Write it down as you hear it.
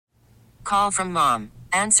call from mom.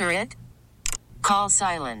 Answer it. Call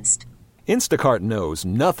silenced. Instacart knows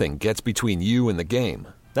nothing gets between you and the game.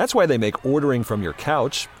 That's why they make ordering from your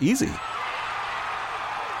couch easy.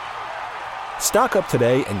 Stock up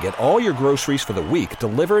today and get all your groceries for the week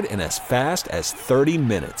delivered in as fast as 30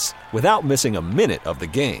 minutes without missing a minute of the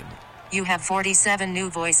game. You have 47 new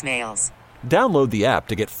voicemails. Download the app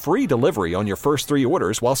to get free delivery on your first 3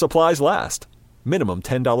 orders while supplies last. Minimum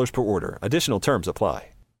 $10 per order. Additional terms apply.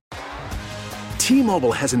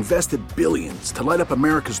 T-Mobile has invested billions to light up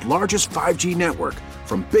America's largest 5G network,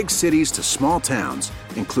 from big cities to small towns,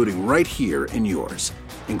 including right here in yours.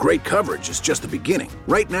 And great coverage is just the beginning.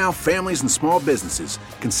 Right now, families and small businesses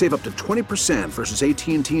can save up to 20% versus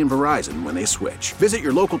AT&T and Verizon when they switch. Visit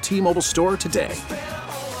your local T-Mobile store today.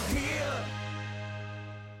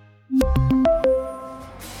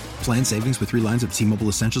 Plan savings with 3 lines of T-Mobile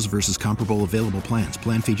Essentials versus comparable available plans.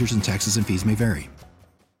 Plan features and taxes and fees may vary.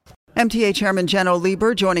 MTA Chairman Janno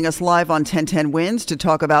Lieber joining us live on 1010 Winds to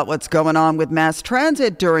talk about what's going on with mass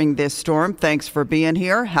transit during this storm. Thanks for being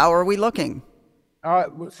here. How are we looking?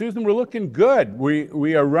 Susan, we're looking good.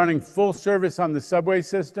 We are running full service on the subway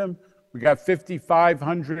system. We got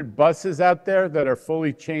 5,500 buses out there that are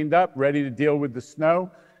fully chained up, ready to deal with the snow.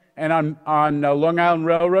 And on Long Island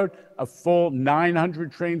Railroad, a full 900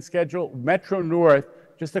 train schedule. Metro North,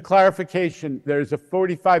 just a clarification, there's a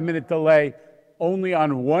 45-minute delay only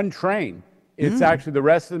on one train. It's actually the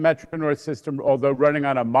rest of the Metro North system, although running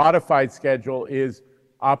on a modified schedule, is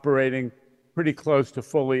operating pretty close to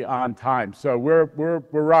fully on time. So we're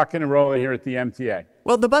rocking and rolling here at the MTA.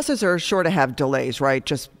 Well, the buses are sure to have delays, right?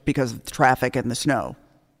 Just because of the traffic and the snow.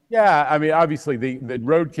 Yeah, I mean, obviously the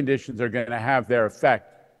road conditions are going to have their effect,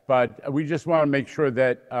 but we just want to make sure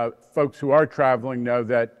that folks who are traveling know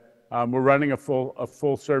that we're running a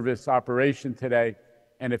full service operation today.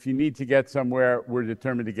 And if you need to get somewhere, we're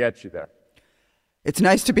determined to get you there. It's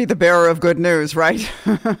nice to be the bearer of good news, right?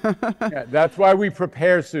 Yeah, that's why we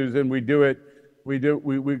prepare, Susan. We do it. We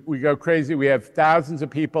go crazy. We have thousands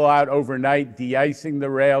of people out overnight, de-icing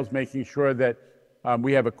the rails, making sure that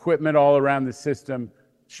we have equipment all around the system,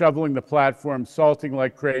 shoveling the platform, salting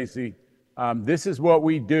like crazy. This is what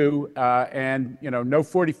we do, and no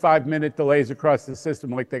 45-minute delays across the system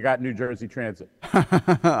like they got New Jersey Transit.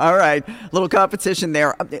 All right, little competition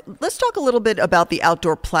there. Let's talk a little bit about the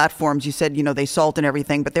outdoor platforms. You said, they salt and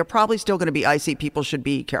everything, but they're probably still going to be icy. People should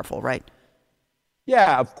be careful, right?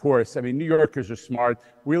 Yeah, of course. I mean, New Yorkers are smart.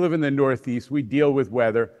 We live in the Northeast. We deal with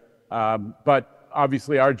weather, but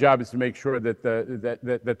obviously our job is to make sure that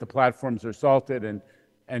the platforms are salted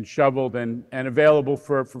and shoveled and available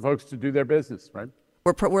for folks to do their business, right?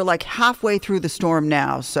 We're like halfway through the storm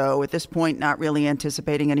now, so at this point, not really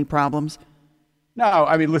anticipating any problems? No,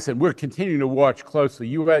 I mean, listen, we're continuing to watch closely.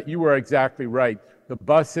 You were exactly right. The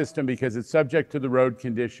bus system, because it's subject to the road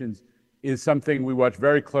conditions, is something we watch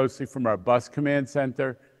very closely from our bus command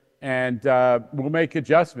center, and we'll make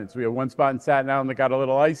adjustments. We have one spot in Staten Island that got a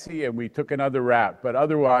little icy, and we took another route, but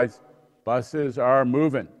otherwise, buses are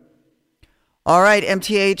moving. All right,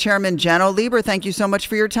 MTA Chairman Janno Lieber, thank you so much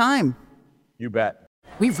for your time. You bet.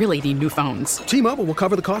 We really need new phones. T-Mobile will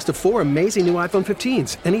cover the cost of 4 amazing new iPhone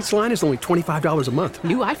 15s, and each line is only $25 a month.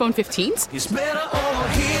 New iPhone 15s? It's better over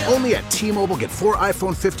here. Only at T-Mobile, get 4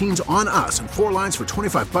 iPhone 15s on us and 4 lines for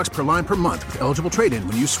 $25 per line per month with eligible trade-in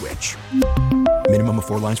when you switch. Minimum of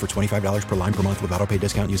 4 lines for $25 per line per month with autopay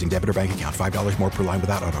discount using debit or bank account. $5 more per line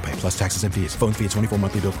without autopay, plus taxes and fees. Phone fee at 24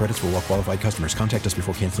 monthly bill credits for well-qualified customers. Contact us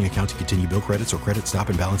before canceling account to continue bill credits or credit stop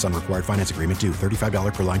and balance on required finance agreement due.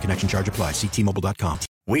 $35 per line connection charge applies. See T-Mobile.com.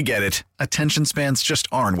 We get it. Attention spans just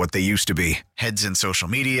aren't what they used to be. Heads in social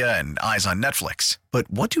media and eyes on Netflix.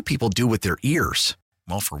 But what do people do with their ears?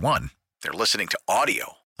 Well, for one, they're listening to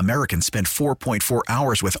audio. Americans spend 4.4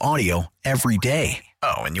 hours with audio every day.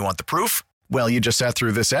 Oh, and you want the proof? Well, you just sat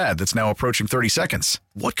through this ad that's now approaching 30 seconds.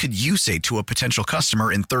 What could you say to a potential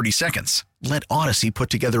customer in 30 seconds? Let Odyssey put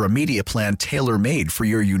together a media plan tailor-made for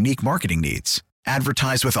your unique marketing needs.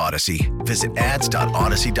 Advertise with Odyssey. Visit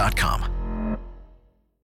ads.odyssey.com.